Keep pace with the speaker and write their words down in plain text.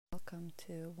welcome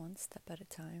to One Step at a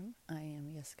Time. I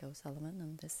am Jessica O'Sullivan,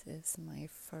 and this is my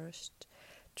first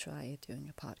try at doing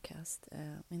a podcast.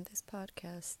 In this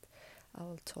podcast, I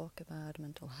will talk about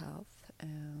mental health,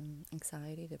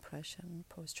 anxiety, depression,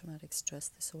 post-traumatic stress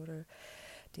disorder,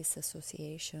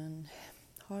 disassociation,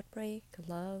 heartbreak,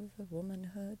 love,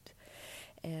 womanhood,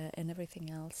 and everything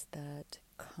else that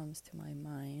comes to my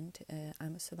mind.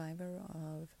 I'm a survivor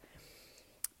of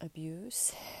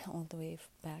abuse all the way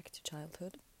back to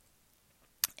childhood,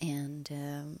 and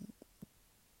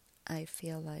I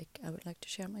feel like I would like to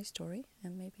share my story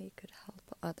and maybe it could help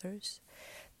others.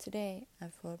 Today I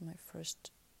thought my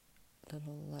first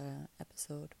little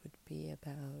episode would be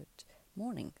about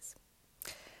mornings.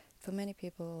 For many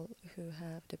people who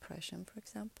have depression, for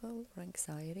example, or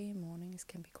anxiety, mornings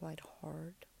can be quite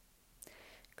hard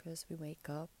because we wake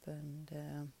up and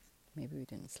maybe we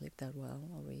didn't sleep that well,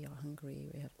 or we are hungry,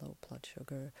 we have low blood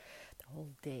sugar, the whole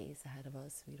day is ahead of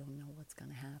us, we don't know what's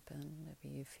going to happen, we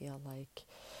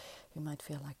might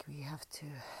feel like we have to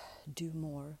do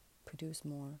more, produce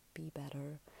more, be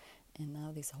better, and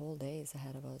now this whole day is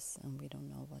ahead of us and we don't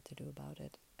know what to do about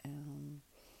it. And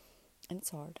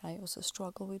it's hard. I also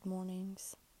struggle with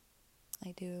mornings.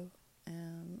 I do. I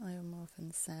am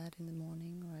often sad in the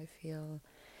morning, or I feel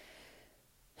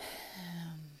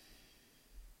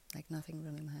like nothing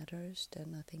really matters, that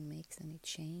nothing makes any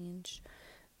change,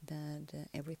 that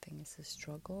everything is a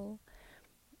struggle.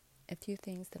 A few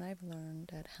things that I've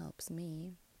learned that helps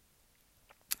me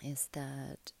is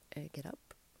that get up,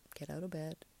 get out of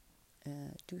bed,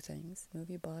 do things, move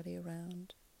your body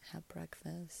around, have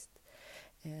breakfast.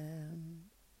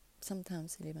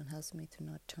 Sometimes it even helps me to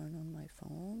not turn on my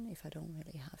phone if I don't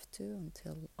really have to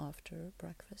until after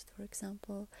breakfast, for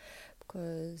example,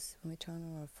 because when we turn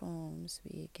on our phones,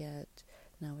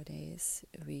 nowadays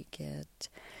we get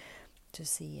to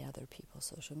see other people's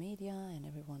social media, and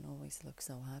everyone always looks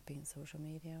so happy in social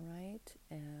media, right?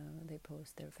 They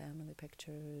post their family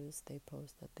pictures, they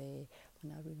post that they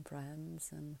went out with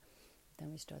friends, and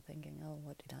then we start thinking, oh,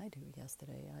 what did I do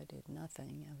yesterday? I did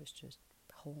nothing. I was just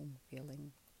home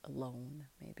feeling alone,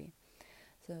 maybe.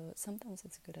 So sometimes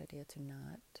it's a good idea to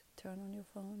not turn on your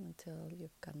phone until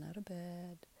you've gotten out of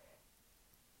bed,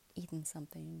 eaten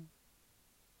something,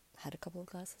 had a couple of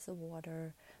glasses of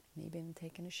water, maybe even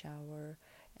taken a shower,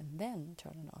 and then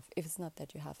turn it off. If it's not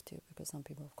that you have to, because some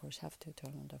people, of course, have to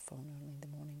turn on their phone early in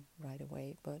the morning right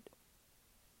away. But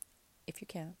if you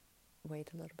can,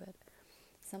 wait a little bit.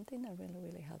 Something that really,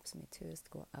 really helps me too is to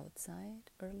go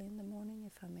outside early in the morning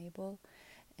if I'm able.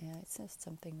 It's just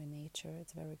something with nature.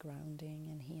 It's very grounding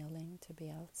and healing to be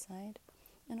outside.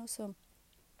 And also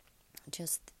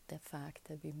just the fact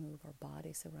that we move our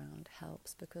bodies around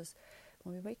helps, because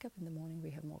when we wake up in the morning we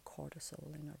have more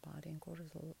cortisol in our body, and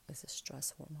cortisol is a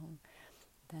stress hormone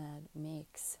that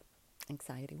makes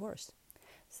anxiety worse.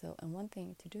 So, and one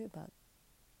thing to do about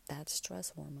that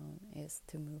stress hormone is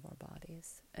to move our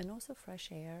bodies. And also fresh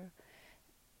air,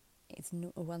 it's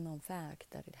a well-known fact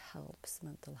that it helps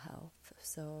mental health.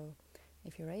 So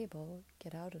if you're able,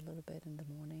 get out a little bit in the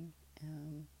morning.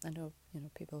 I know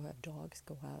people who have dogs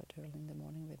go out early in the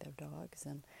morning with their dogs,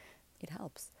 and it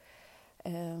helps.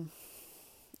 And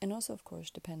also, of course,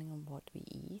 depending on what we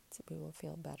eat, we will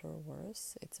feel better or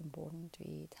worse. It's important to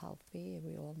eat healthy.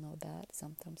 We all know that.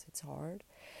 Sometimes it's hard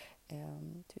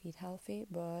to eat healthy,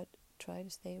 but try to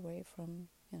stay away from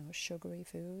sugary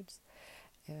foods.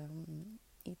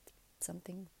 Eat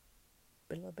something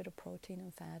with a little bit of protein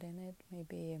and fat in it.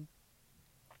 Maybe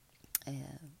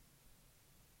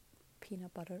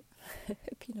peanut butter,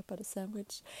 peanut butter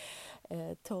sandwich,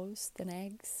 toast and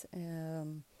eggs.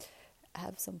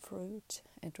 Have some fruit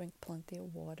and drink plenty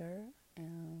of water.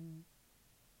 And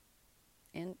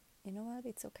you know what?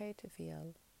 It's okay to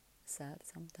feel sad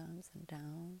sometimes and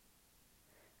down.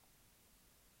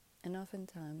 And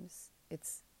oftentimes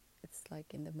it's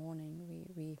like in the morning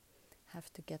we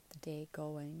have to get the day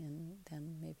going, and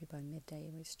then maybe by midday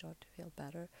we start to feel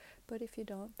better. But if you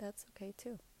don't, that's okay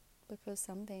too, because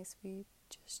some days we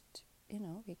just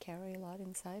we carry a lot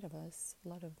inside of us, a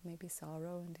lot of maybe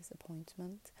sorrow and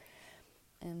disappointment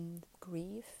and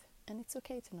grief, and it's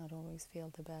okay to not always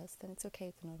feel the best, and it's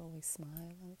okay to not always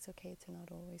smile, and it's okay to not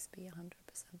always be 100%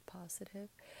 positive,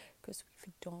 because if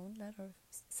we don't let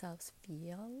ourselves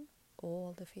feel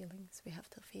all the feelings, we have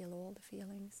to feel all the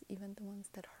feelings, even the ones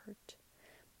that hurt,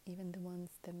 even the ones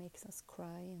that makes us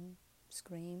cry and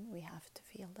scream. We have to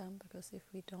feel them, because if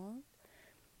we don't,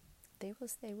 they will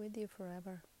stay with you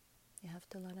forever. You have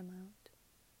to let them out.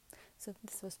 So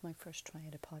this was my first try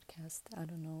at a podcast. I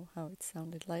don't know how it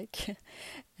sounded like.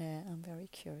 I'm very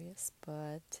curious,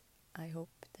 but I hope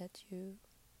that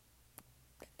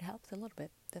it helps a little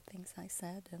bit. the things I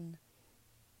said, and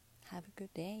have a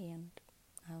good day, and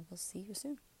I will see you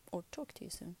soon or talk to you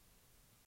soon.